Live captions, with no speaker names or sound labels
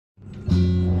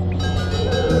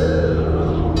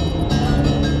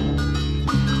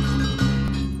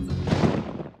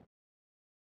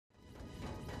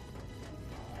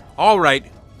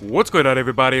Alright, what's going on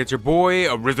everybody? It's your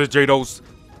boy, Ratchet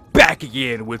back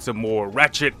again with some more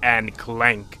Ratchet and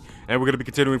Clank. And we're going to be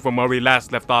continuing from where we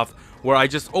last left off, where I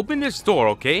just opened this door,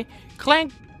 okay?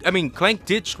 Clank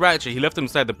ditched Ratchet. He left him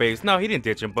inside the base. No, he didn't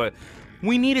ditch him, but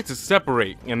we needed to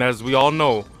separate. And as we all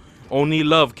know, only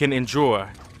love can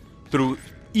endure through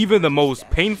even the most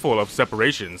painful of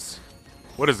separations.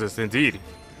 What is this, indeed?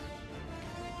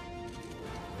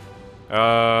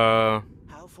 How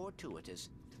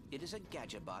fortuitous. It is a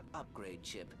Gadgetbot upgrade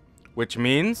chip. Which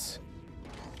means?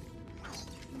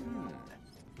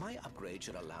 My upgrade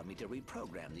should allow me to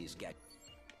reprogram these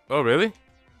Oh, really?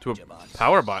 To a Gadgetbots.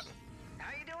 power bot.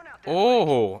 How you doing out there?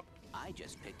 Oh. I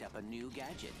just picked up a new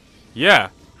gadget. Yeah.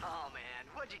 Oh man,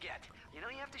 what'd you get? You know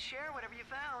you have to share whatever you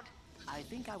found. I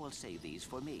think I will save these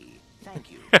for me.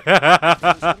 Thank you. There's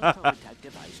a little prototype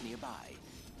device nearby.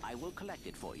 I will collect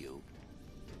it for you.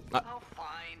 Oh,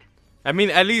 fine. I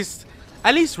mean, at least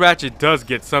Ratchet does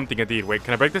get something indeed. Wait,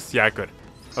 can I break this? Yeah, I could.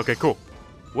 Okay, cool.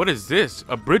 What is this?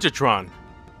 A Bridgetron.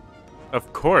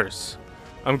 Of course.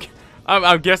 I'm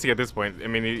guessing at this point. I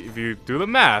mean, if you do the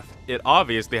math, it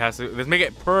obviously has to. Let's make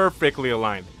it perfectly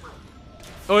aligned.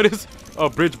 Oh, it is. Oh,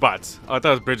 Bridgebots. Oh, I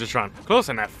thought it was Bridgetron. Close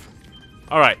enough.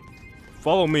 All right.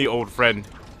 Follow me, old friend.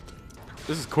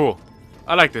 This is cool.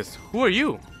 I like this. Who are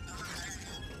you?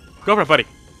 Go for it, buddy.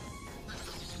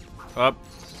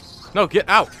 No, get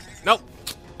out. No,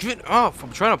 get off.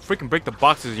 I'm trying to freaking break the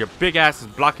boxes. Your big ass is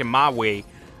blocking my way,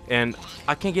 and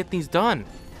I can't get these done.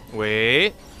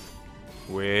 Wait.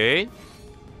 No.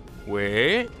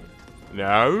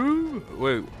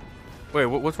 Wait.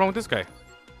 What's wrong with this guy?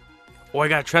 Oh, I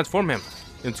gotta transform him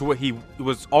into what he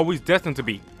was always destined to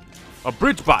be. A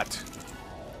bridge bot.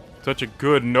 Such a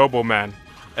good, noble man.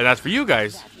 And as for you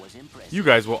guys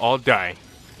will all die.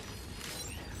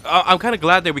 I'm kind of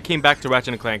glad that we came back to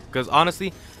Ratchet and Clank, because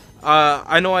honestly,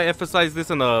 I know I emphasized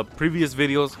this in the previous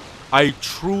videos. I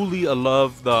truly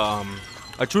love the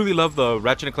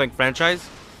Ratchet and Clank franchise,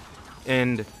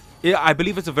 and I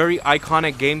believe it's a very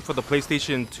iconic game for the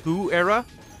PlayStation 2 era,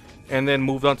 and then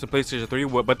moved on to PlayStation 3.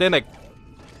 But then, like,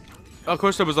 of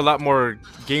course, there was a lot more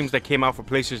games that came out for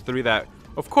PlayStation 3 that,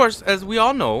 of course, as we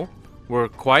all know, were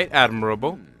quite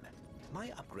admirable.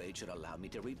 My upgrade should allow me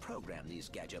to reprogram these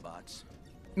Gadgetbots.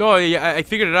 No, yeah, I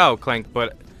figured it out, Clank,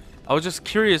 but I was just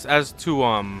curious as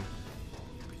to,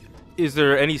 is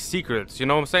there any secrets? You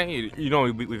know what I'm saying? You know,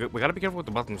 we gotta be careful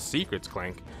about some secrets,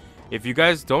 Clank. If you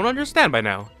guys don't understand by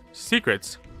now,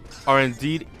 secrets are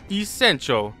indeed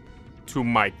essential to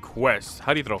my quest.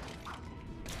 How do you throw?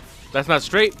 That's not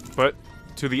straight, but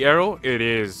to the arrow, it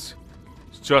is.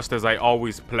 Just as I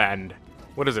always planned.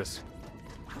 What is this?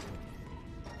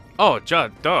 Oh,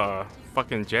 duh.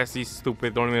 Fucking Jesse,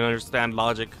 stupid, don't even understand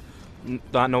logic,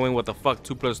 not knowing what the fuck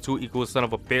 2 + 2 equals, son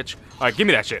of a bitch. Alright, give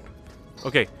me that shit.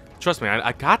 Okay, trust me,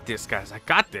 I got this, guys. I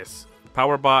got this.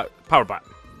 Power bot.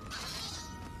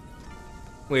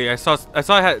 Wait, I saw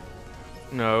I had.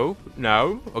 No.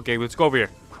 Okay, let's go over here.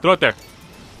 Throw it there.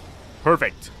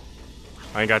 Perfect.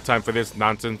 I ain't got time for this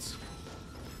nonsense.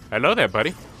 Hello there,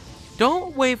 buddy.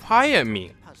 Don't wave hi at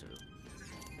me.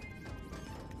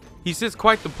 He says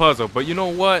quite the puzzle, but you know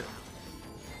what?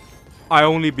 I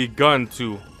only begun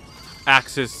to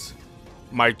access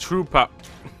my true power.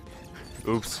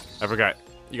 Oops, I forgot.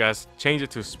 You guys change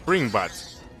it to spring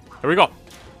bots. Here we go.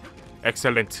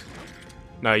 Excellent.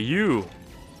 Now you,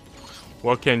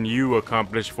 what can you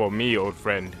accomplish for me, old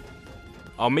friend?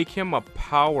 I'll make him a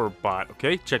power bot.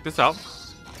 Okay, check this out.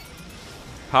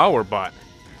 Power bot.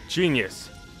 Genius.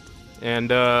 And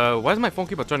why does my phone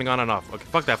keep on turning on and off? Okay,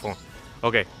 fuck that phone.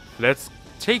 Okay, let's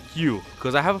take you,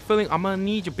 because I have a feeling I'm gonna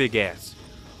need your big ass.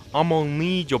 I'm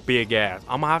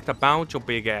gonna have to bounce your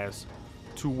big ass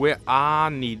to where I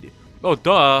need it. Oh,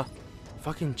 duh.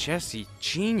 Fucking Jesse.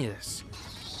 Genius.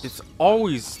 It's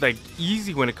always, like,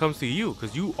 easy when it comes to you,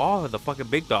 because you are the fucking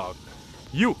big dog.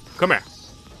 You, come here.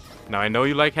 Now, I know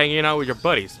you like hanging out with your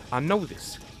buddies. I know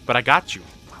this, but I got you.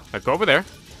 Now, go over there.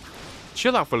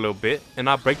 Chill out for a little bit, and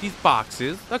I'll break these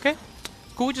boxes. Okay.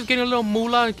 Cool, just getting a little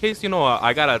moolah in case, you know,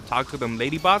 I gotta talk to them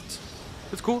lady bots.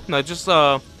 It's cool. Now just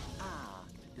there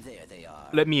they are.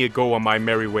 let me go on my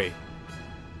merry way.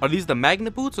 Are these the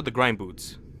magnet boots or the grind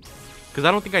boots? Because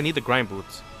I don't think I need the grind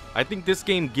boots. I think this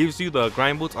game gives you the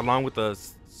grind boots along with the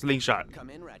slingshot. Come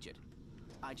in, Ratchet.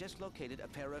 I just located a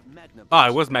pair of magnet boots. Ah,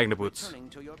 it was magnet boots. Returning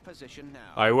to your position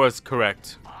now. I was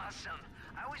correct. Awesome.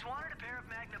 I always wanted a pair of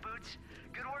Magna boots.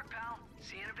 Good work, pal.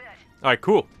 See you in a bit. All right,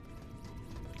 cool.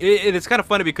 It's kind of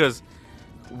funny because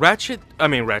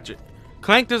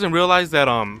Clank doesn't realize that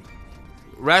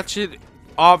Ratchet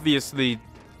obviously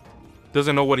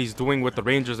doesn't know what he's doing with the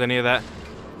Rangers, any of that.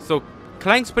 So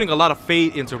Clank's putting a lot of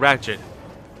faith into Ratchet,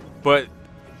 but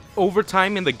over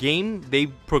time in the game, they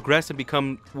progress and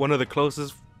become one of the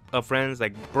closest of friends,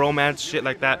 like bromance, shit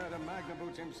like that.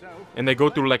 And they go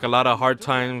through like a lot of hard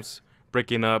times,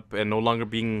 breaking up and no longer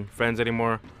being friends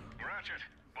anymore. Ratchet,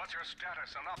 what's your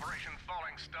status on Operation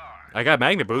Falling Star? I got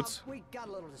magnet boots. We got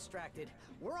a little distracted.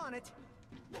 We're on it.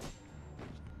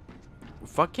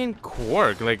 Fucking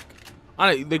Quark, like,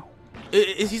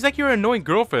 he's like your annoying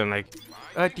girlfriend.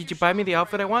 Like, did you buy me the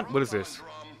outfit I want? What is this?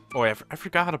 Oh, I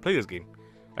forgot how to play this game.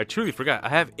 I truly forgot. I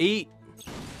have 8.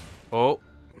 Oh.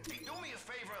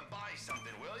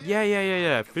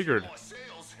 Yeah. I figured.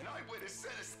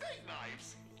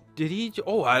 Did he?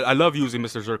 Oh, I love using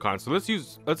Mr. Zurkon. So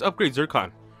let's upgrade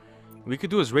Zurkon. We could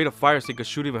do his rate of fire so he could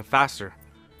shoot even faster,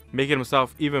 making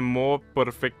himself even more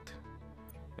perfect.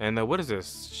 And what is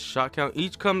this? Shot count.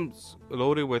 Each comes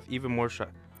loaded with even more shot.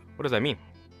 What does that mean?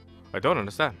 I don't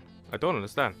understand.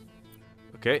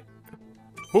 Okay.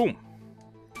 Boom.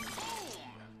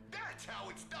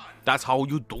 That's how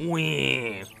you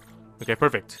doing. Okay,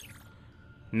 perfect.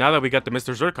 Now that we got the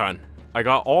Mr. Zurkon, I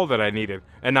got all that I needed,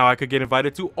 and now I could get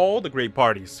invited to all the great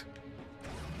parties.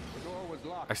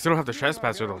 I still don't have the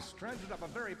trespasser though.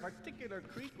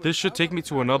 This should take me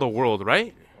to another world,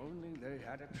 right?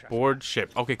 Board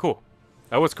ship. Okay, cool.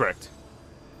 That was correct.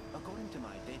 According to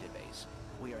my database,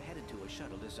 we are headed to a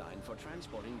shuttle designed for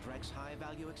transporting Drek's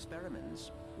high-value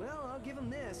experiments. Well, I'll give him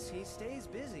this. He stays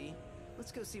busy.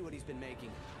 Let's go see what he's been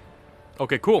making.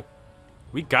 Okay, cool.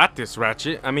 We got this,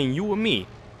 Ratchet. I mean, you and me.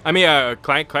 I mean,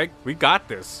 Clank, we got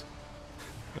this.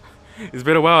 It's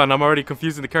been a while and I'm already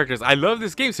confusing the characters. I love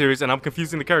this game series and I'm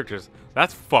confusing the characters.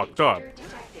 That's fucked up.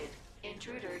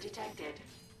 Intruder detected.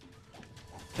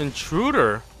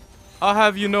 Intruder? I'll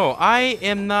have you know, I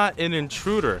am not an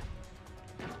intruder.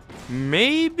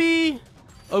 Maybe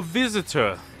a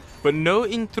visitor, but no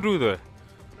intruder.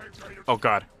 Oh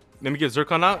god. Let me get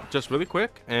Zurkon out just really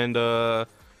quick and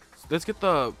let's get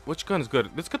the, which gun is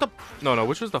good? Let's get the, no,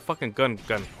 which was the fucking gun?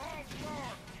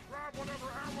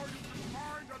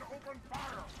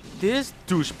 This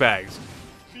douchebags.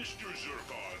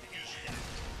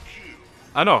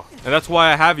 I know, and that's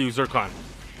why I have you, Zurkon.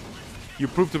 You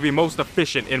prove to be most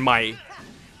efficient in my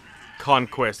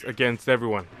conquest against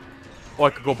everyone. Oh, I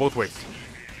could go both ways.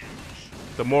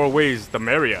 The more ways, the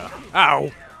merrier.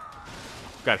 Ow!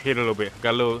 Got hit a little bit.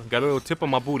 Got a little tip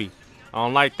on my booty. I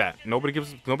don't like that. Nobody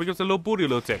gives a little booty a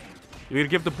little tip. You're gonna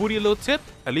give the booty a little tip?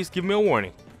 At least give me a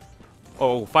warning.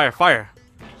 Oh, fire.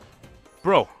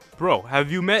 Bro,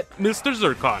 have you met Mr.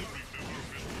 Zurkon?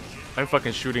 I'm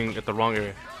fucking shooting at the wrong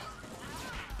area.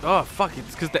 Oh, fuck.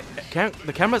 It's because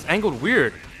the camera's angled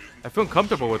weird. I feel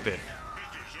uncomfortable with it.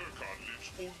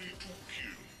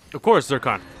 Of course,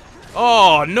 Zurkon.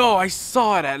 Oh, no. I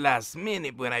saw it at last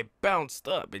minute when I bounced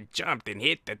up and jumped and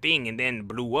hit the thing and then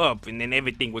blew up. And then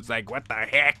everything was like, what the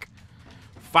heck?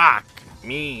 Fuck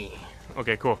me.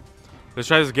 Okay, cool. Let's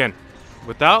try this again.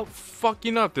 Without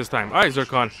fucking up this time. Alright,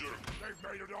 Zurkon.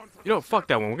 You know, fuck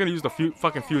that one. We're gonna use the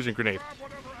fucking fusion grenade.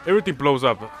 Everything blows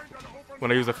up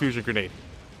when I use a fusion grenade.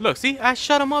 Look, see? I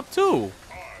shut him up too.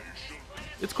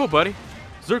 It's cool, buddy.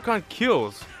 Zurkon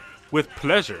kills with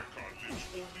pleasure.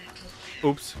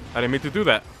 Oops, I didn't mean to do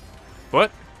that.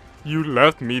 But you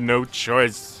left me no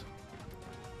choice.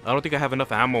 I don't think I have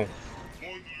enough ammo.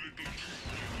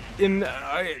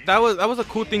 That was a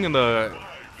cool thing in the...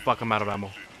 Fuck, I'm out of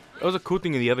ammo. That was a cool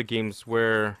thing in the other games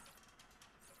where...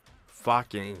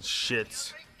 Fucking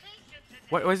shit.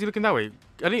 Why is he looking that way?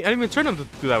 I didn't even turn him to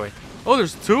do that way. Oh,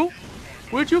 there's 2?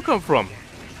 Where'd you come from?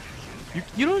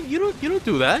 You don't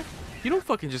do that. You don't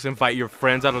fucking just invite your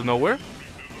friends out of nowhere.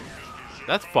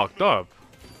 That's fucked up.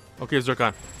 Okay,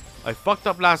 Zurkon. I fucked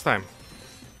up last time.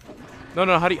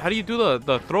 No, how do you do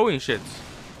the throwing shits?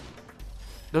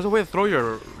 There's a way to throw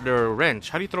your wrench.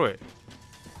 How do you throw it?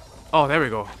 Oh, there we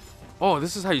go. Oh,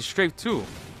 this is how you strafe too.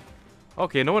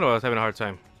 Okay, no wonder I was having a hard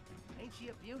time.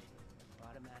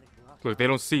 Look, they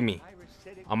don't see me.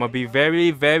 I'm gonna be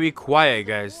very, very quiet,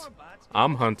 guys.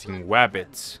 I'm hunting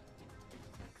rabbits.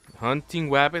 Hunting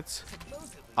rabbits.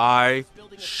 I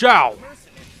shall.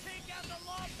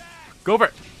 Go for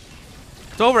it.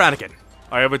 It's over, Anakin.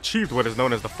 I have achieved what is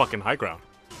known as the fucking high ground.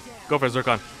 Go for it,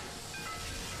 Zurkon.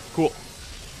 Cool.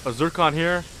 A Zurkon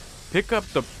here. Pick up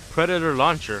the Predator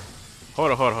launcher.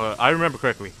 Hold on. I remember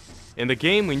correctly. In the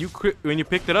game, when you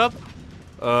picked it up,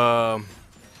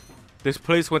 this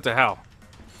place went to hell.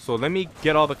 So let me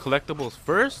get all the collectibles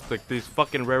first, like these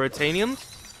fucking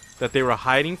raritaniums that they were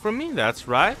hiding from me. That's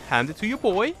right. Hand it to your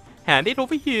boy. Hand it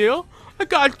over here. I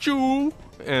got you.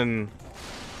 And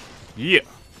yeah,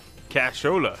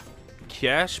 cashola,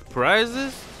 cash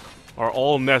prizes. are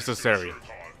all necessary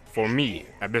for me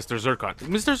and Mr. ZURKON.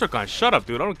 Mr. ZURKON, shut up,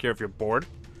 dude. I don't care if you're bored.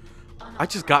 I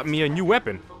just got me a new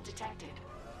weapon. Detected.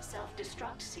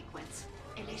 Self-destruct sequence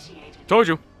initiated. Told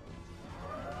you.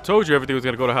 Told you everything was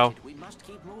gonna go to hell. We must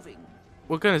keep moving.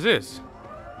 What gun is this?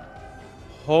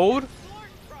 Hold.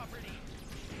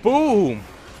 Boom.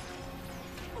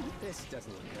 This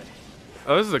doesn't look good.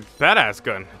 Oh, this is a badass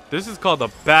gun. This is called the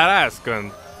badass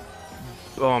gun.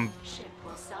 Ship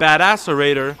will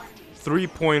Badasserator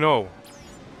 3.0.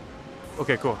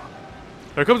 Okay, cool.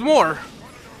 There comes more.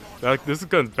 Like, this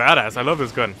gun's badass. I love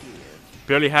this gun.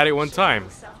 Barely had it one time,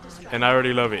 and I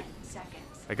already love it.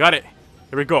 I got it.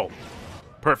 Here we go.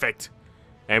 Perfect.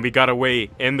 And we got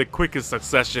away in the quickest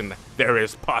succession there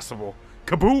is possible.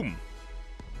 Kaboom!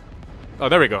 Oh,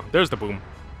 there we go. There's the boom.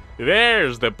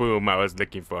 There's the boom I was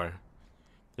looking for.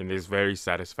 And it's very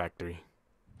satisfactory.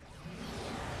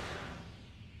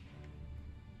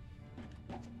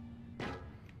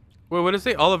 Wait, what did it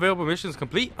say? All available missions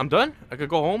complete? I'm done? I could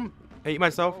go home, eat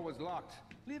myself. The door was locked,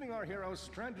 leaving our heroes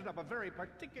stranded up a very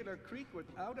particular creek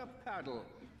without a paddle.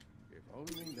 If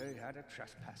only they had a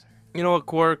trespasser. You know what,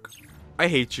 Quark? I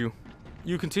hate you.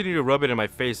 You continue to rub it in my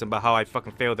face about how I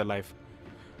fucking failed at life.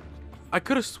 I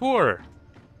could have swore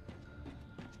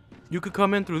you could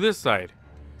come in through this side.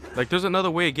 Like, there's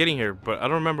another way of getting here, but I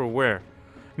don't remember where.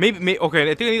 Maybe okay,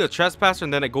 I think I need a trespasser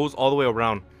and then it goes all the way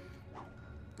around.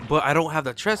 But I don't have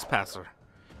the trespasser.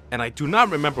 And I do not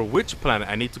remember which planet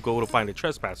I need to go to find a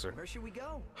trespasser. Where should we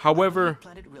go? However,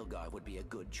 Planet Rilgar would be a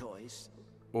good choice.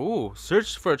 oh,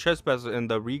 search for a trespasser in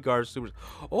the Regar sewers.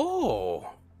 Oh,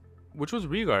 which was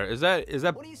Regar? Is that?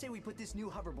 What do you say we put this new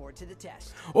hoverboard to the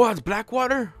test? Oh, that's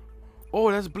Blackwater.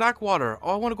 Oh, that's Blackwater.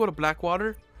 Oh, I want to go to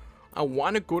Blackwater. I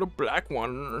want to go to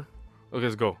Blackwater. Okay,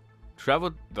 let's go.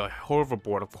 Travel the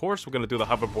hoverboard. Of course, we're gonna do the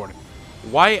hoverboard.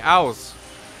 Why else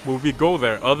would we go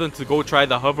there other than to go try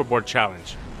the hoverboard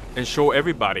challenge and show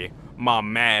everybody my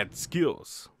mad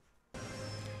skills?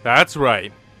 That's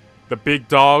right. The big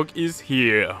dog is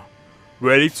here,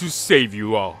 ready to save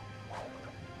you all.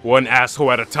 One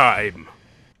asshole at a time.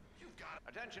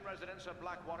 Attention residents of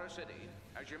Blackwater City.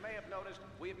 As you may have noticed,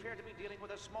 we appear to be dealing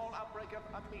with a small outbreak of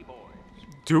amoeboids.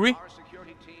 Do we? Our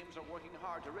security teams are working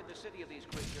hard to rid the city of these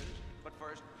creatures, but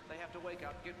first they have to wake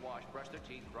up, get washed, brush their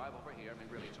teeth, drive over here. I mean,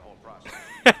 really, it's a whole process. So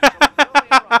until they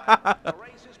arrive, the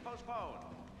race is postponed.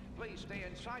 Please stay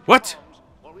inside your What? homes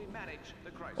while we manage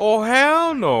the crisis. Oh,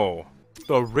 hell no.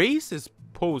 The race is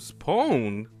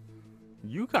postponed.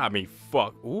 You got me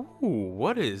fucked. Ooh,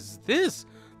 what is this?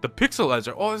 The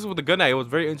Pixelizer. Oh, this is with the gun I was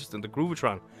very interested in. The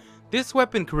Groovitron. This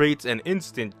weapon creates an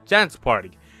instant dance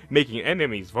party, making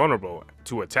enemies vulnerable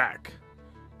to attack.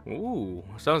 Ooh,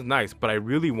 sounds nice, but I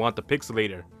really want the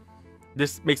Pixelator.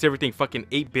 This makes everything fucking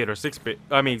 8-bit or 6-bit.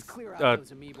 I mean,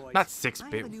 not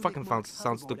 6-bit. Fucking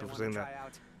sounds stupid for saying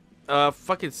that.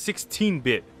 Fucking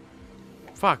 16-bit.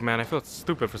 Fuck, man, I feel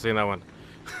stupid for saying that one.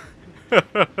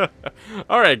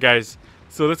 All right, guys.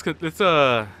 So let's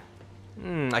I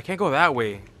can't go that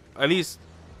way. At least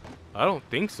I don't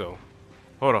think so.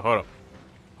 Hold up.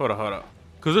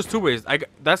 Cause there's two ways.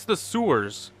 That's the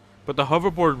sewers, but the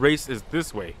hoverboard race is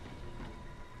this way.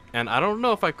 And I don't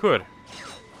know if I could.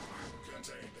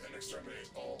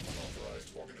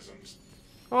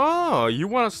 Oh, you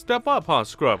want to step up, huh,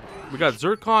 Scrub? We got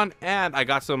ZURKON and I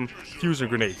got some fusion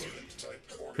grenades.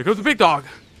 Here comes the big dog.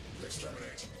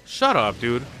 Shut up,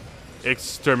 dude.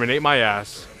 Exterminate my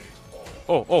ass.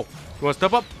 Oh, you want to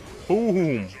step up?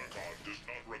 Boom.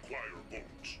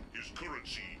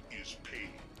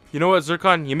 You know what,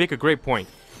 ZURKON? You make a great point.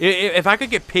 If I could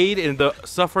get paid in the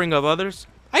suffering of others,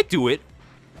 I'd do it.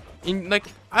 And like,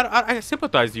 I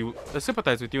sympathize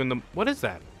with you in the. What is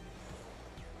that?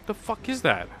 The fuck is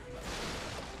that?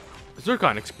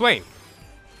 ZURKON, explain.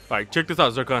 Alright, check this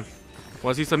out, ZURKON.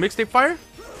 Want to see some mixtape fire?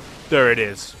 There it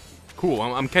is. Cool.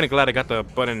 I'm kind of glad I got the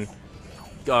button.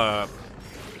 Fuck.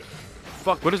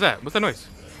 What is that? What's that noise?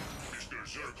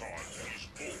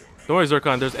 Don't worry,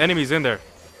 ZURKON. There's enemies in there.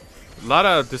 A lot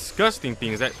of disgusting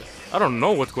things. That I don't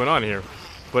know what's going on here,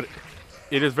 but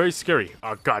it is very scary.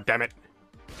 Oh, god damn it!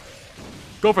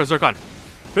 Go for it, ZURKON.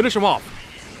 Finish him off.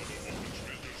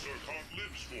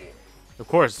 Of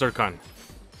course, ZURKON.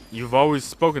 You've always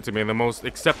spoken to me in the most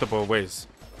acceptable ways.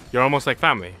 You're almost like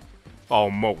family.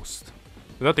 Almost.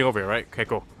 There's nothing over here, right? Okay,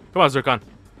 cool. Come on, ZURKON.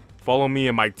 Follow me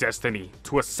in my destiny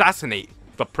to assassinate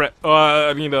the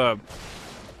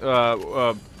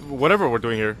whatever we're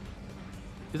doing here.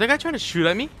 Is that guy trying to shoot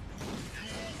at me? You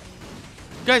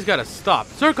guys gotta stop.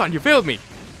 ZURKON, you failed me.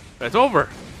 It's over.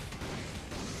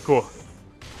 Cool.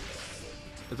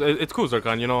 It's cool,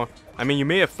 ZURKON, you know. I mean, you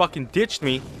may have fucking ditched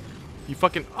me. You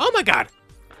fucking... Oh my god!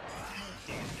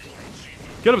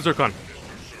 Get him, Zurkon.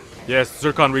 Yes,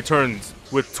 Zurkon returns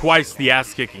with twice the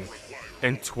ass kicking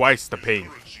and twice the pain.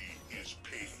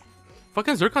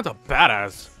 Fucking Zurkon's a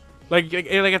badass. Like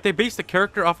if they based the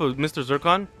character off of Mr.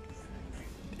 Zurkon,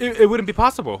 it wouldn't be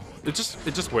possible. It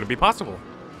just wouldn't be possible.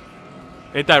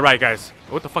 Ain't that right, guys?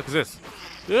 What the fuck is this?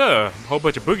 Yeah, a whole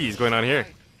bunch of boogies going on here.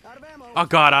 Oh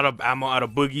god, out of ammo, out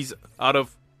of boogies, out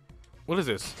of... What is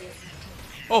this?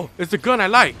 Oh, it's the gun I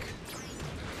like.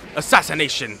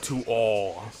 Assassination to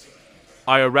all.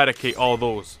 I eradicate all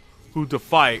those who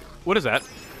defy... What is that?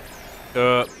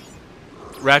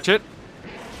 Ratchet?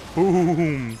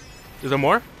 Boom. Is there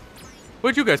more?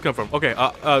 Where'd you guys come from? Okay,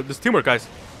 this teamwork, guys.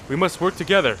 We must work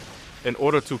together in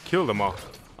order to kill them all.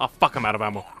 Oh, fuck, I'm out of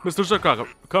ammo. Mr. Zurkon,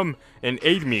 come and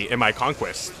aid me in my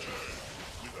conquest.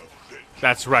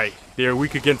 That's right. They are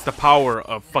weak against the power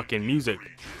of fucking music.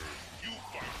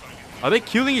 Are they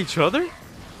killing each other?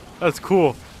 That's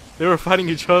cool. They were fighting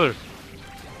each other.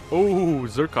 Oh,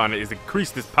 Zurkon has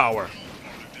increased his power.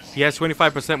 He has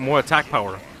 25% more attack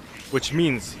power, which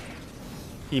means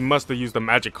he must have used a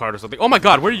magic card or something. Oh my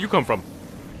god, where did you come from?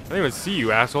 I didn't even see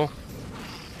you, asshole.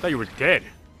 Thought you were dead.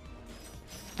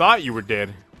 Thought you were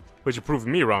dead, but you proved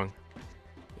me wrong.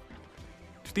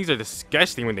 These are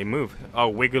disgusting when they move. Oh,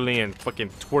 wiggling and fucking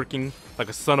twerking like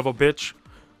a son of a bitch.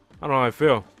 I don't know how I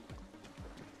feel.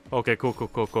 Okay, cool.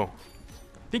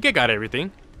 Think I got everything.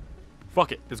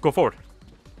 Fuck it, let's go forward.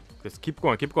 Let's keep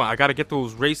going. I gotta get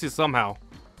those races somehow.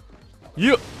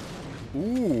 Yeah.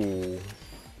 Ooh.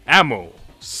 Ammo.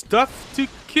 Stuff to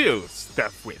kill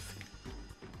stuff with.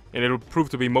 And it'll prove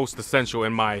to be most essential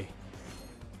in my...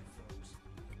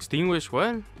 Extinguish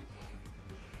what?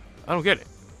 I don't get it.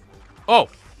 Oh,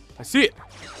 I see it.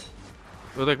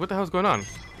 We're like, what the hell's going on?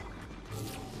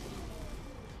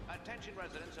 Attention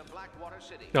residents of Blackwater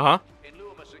City. Uh-huh. In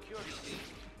lieu of a security team,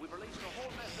 we've released a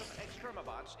whole mess of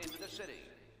extermabots into the city.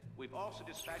 We've also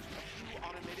dispatched a few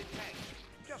automated tanks.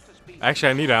 Just as speed. Actually,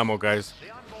 I need ammo, guys.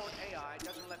 The onboard AI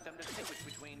doesn't let them distinguish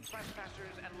between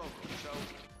trespassers and locals, so...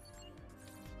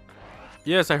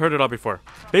 Yes, I heard it all before.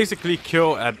 Basically,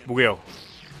 kill at will.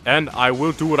 And I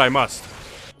will do what I must.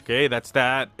 Okay, that's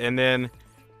that. And then,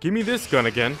 give me this gun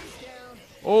again.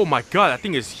 Oh my god, that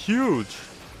thing is huge.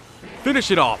 Finish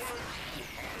it off.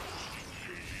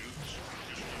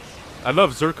 I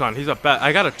love Zurkon. He's a bad...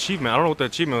 I got an achievement. I don't know what the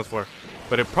achievement was for.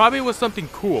 But it probably was something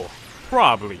cool.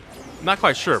 Probably. Not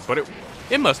quite sure, but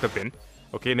it must have been.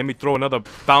 Okay, let me throw another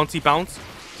bouncy bounce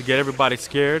to get everybody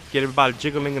scared. Get everybody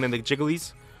jiggling in the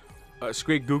jigglies.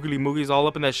 Straight googly moogies all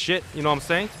up in that shit. You know what I'm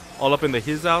saying? All up in the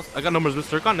his house. I got numbers with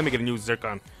Zurkon. Let me get a new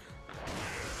Zurkon.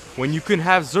 When you can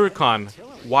have Zurkon,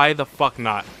 why the fuck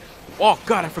not? Oh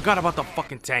god, I forgot about the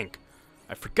fucking tank.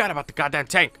 I forgot about the goddamn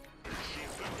tank.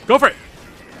 Go for it.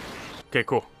 Okay,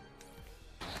 cool.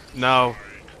 Now,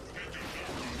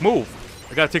 move.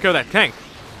 I gotta take care of that tank.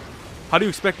 How do you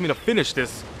expect me to finish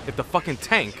this if the fucking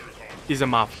tank is in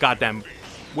my goddamn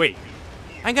way?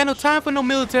 I ain't got no time for no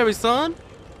military, son.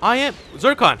 I am...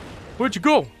 Zurkon, where'd you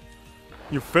go?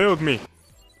 You failed me.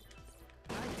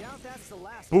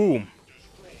 Boom.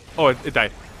 Oh, it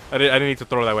died. I didn't need to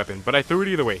throw that weapon, but I threw it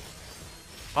either way.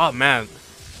 Oh, man.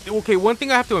 Okay, one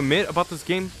thing I have to admit about this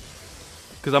game,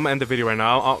 because I'm going to end the video right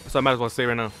now, so I might as well say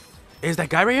right now. Is that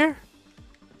guy right here?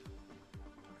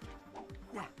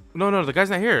 No, the guy's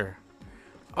not here.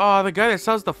 Oh, the guy that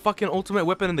sells the fucking ultimate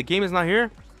weapon in the game is not here?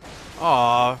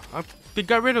 Oh, they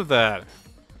got rid of that.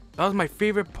 That was my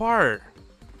favorite part.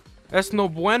 Es no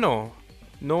bueno.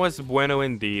 No es bueno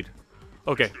indeed.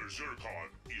 Okay.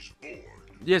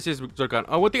 Yes, Zurkon.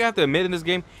 One thing I have to admit in this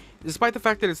game, despite the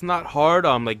fact that it's not hard,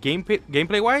 like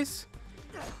gameplay wise,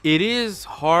 it is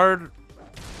hard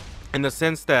in the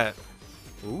sense that,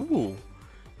 in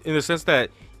the sense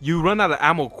that you run out of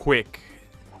ammo quick.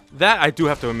 That I do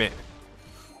have to admit.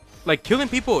 Like killing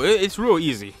people, it's real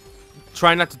easy.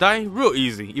 Trying not to die, real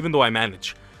easy, even though I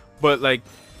manage. But like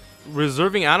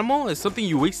reserving ammo is something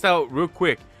you waste out real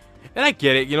quick. And I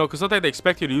get it, you know, because sometimes they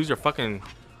expect you to use your fucking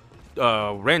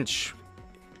wrench.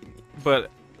 But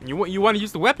you want to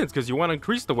use the weapons because you want to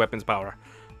increase the weapons power.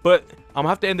 But I'm gonna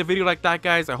have to end the video like that,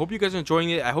 guys. I hope you guys are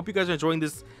enjoying it. I hope you guys are enjoying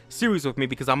this series with me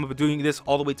because I'm gonna be doing this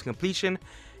all the way to completion.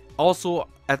 Also,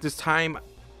 at this time,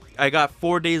 I got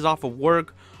 4 days off of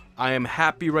work. I am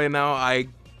happy right now.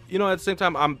 You know, at the same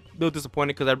time, I'm a little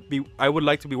disappointed because I would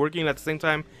like to be working at the same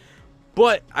time.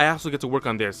 But I also get to work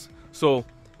on this. So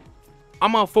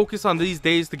I'm gonna focus on these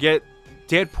days to get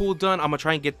Deadpool done. I'm gonna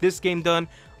try and get this game done.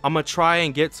 I'm gonna try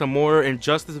and get some more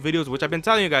Injustice videos, which I've been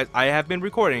telling you guys I have been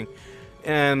recording,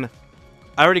 and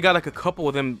I already got like a couple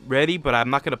of them ready, but I'm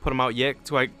not gonna put them out yet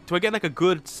till I get like a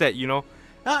good set, you know.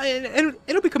 And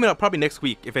it'll be coming out probably next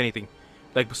week, if anything.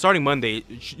 like starting Monday,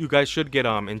 you guys should get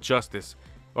Injustice,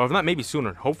 or if not, maybe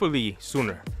sooner. Hopefully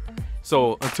sooner.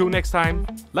 So until next time,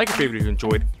 like your favorite if you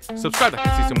enjoyed, subscribe if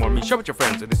you see some more of me, share with your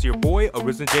friends, and this is your boy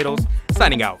Arisen Jados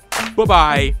signing out. Bye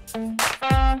bye.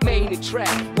 Made it track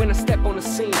when I step on the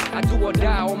scene. I do or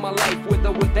die all my life with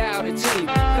or without a team.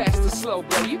 Fast or slow,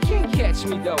 bro, you can't catch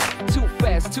me though. Too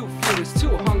fast, too furious,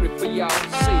 too hungry for y'all.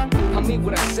 See, I mean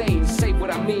what I say and say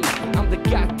what I mean. I'm the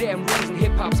goddamn reason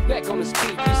hip hop's back on the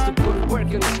street. Used to put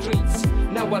work in the streets.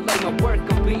 Now I lay my work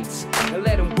on beats and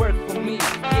let them work for me.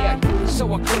 Yeah,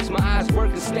 so I close my eyes,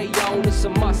 work and stay on. It's a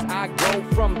must. I go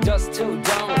from dusk till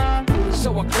dawn.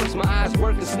 So I close my eyes,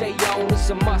 work and stay on. It's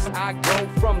a must. I go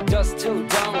from dusk till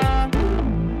dawn.